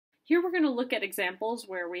Here we're going to look at examples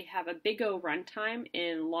where we have a big O runtime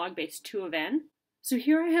in log base 2 of n. So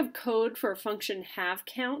here I have code for a function have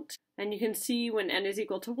count, and you can see when n is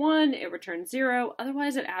equal to 1, it returns 0.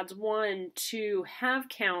 Otherwise, it adds 1 to have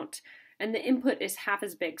count, and the input is half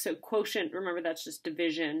as big. So quotient, remember that's just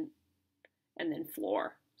division and then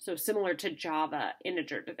floor. So similar to Java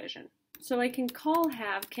integer division. So I can call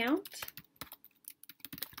have count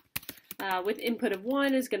with input of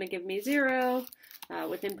 1 is going to give me 0.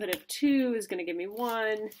 With input of 2 is going to give me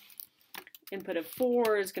 1. Input of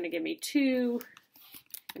 4 is going to give me 2.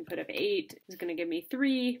 Input of 8 is going to give me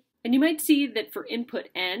 3. And you might see that for input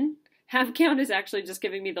n, have count is actually just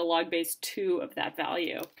giving me the log base 2 of that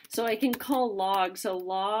value. So I can call log. So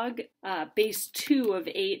log base 2 of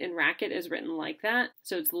 8 in Racket is written like that.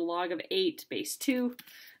 So it's the log of 8 base 2,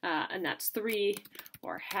 and that's 3.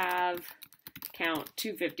 Or have count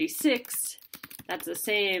 256. That's the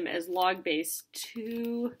same as log base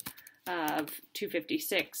 2 of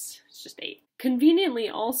 256. It's just 8. Conveniently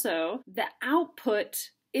also, the output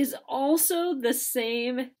is also the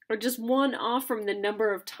same, or just one off from the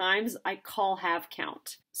number of times I call have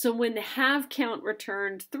count. So when have count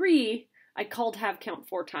returned 3, I called have count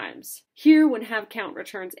 4 times. Here, when have count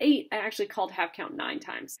returns 8, I actually called have count 9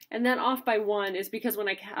 times. And that off by 1 is because when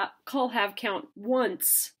I call have count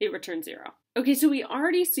once, it returns 0. Okay, so we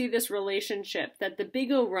already see this relationship that the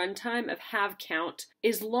big O runtime of have count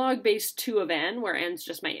is log base 2 of n, where n's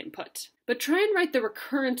just my input. But try and write the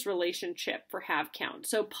recurrence relationship for have count.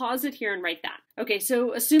 So pause it here and write that. Okay,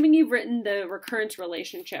 so assuming you've written the recurrence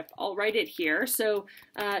relationship, I'll write it here. So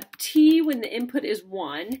t when the input is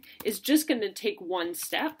 1 is just going to take one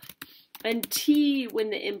step. And t when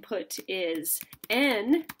the input is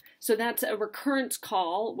n, so that's a recurrence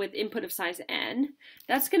call with input of size n.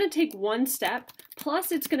 That's going to take one step,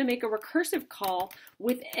 plus it's going to make a recursive call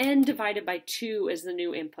with n divided by 2 as the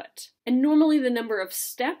new input. And normally the number of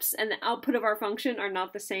steps and the output of our function are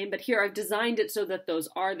not the same, but here I've designed it so that those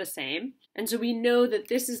are the same. And so we know that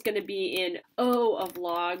this is going to be in O of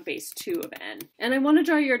log base 2 of n. And I want to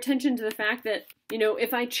draw your attention to the fact that, you know,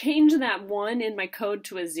 if I change that 1 in my code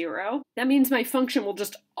to a 0, that means my function will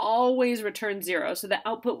just always return 0. So the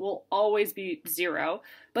output will always be 0.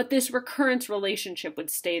 But this recurrence relationship would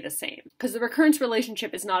stay the same. Because the recurrence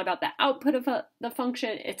relationship is not about the output of the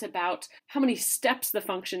function, it's about how many steps the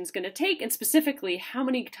function is going to take, and specifically how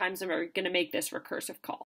many times am I going to make this recursive call.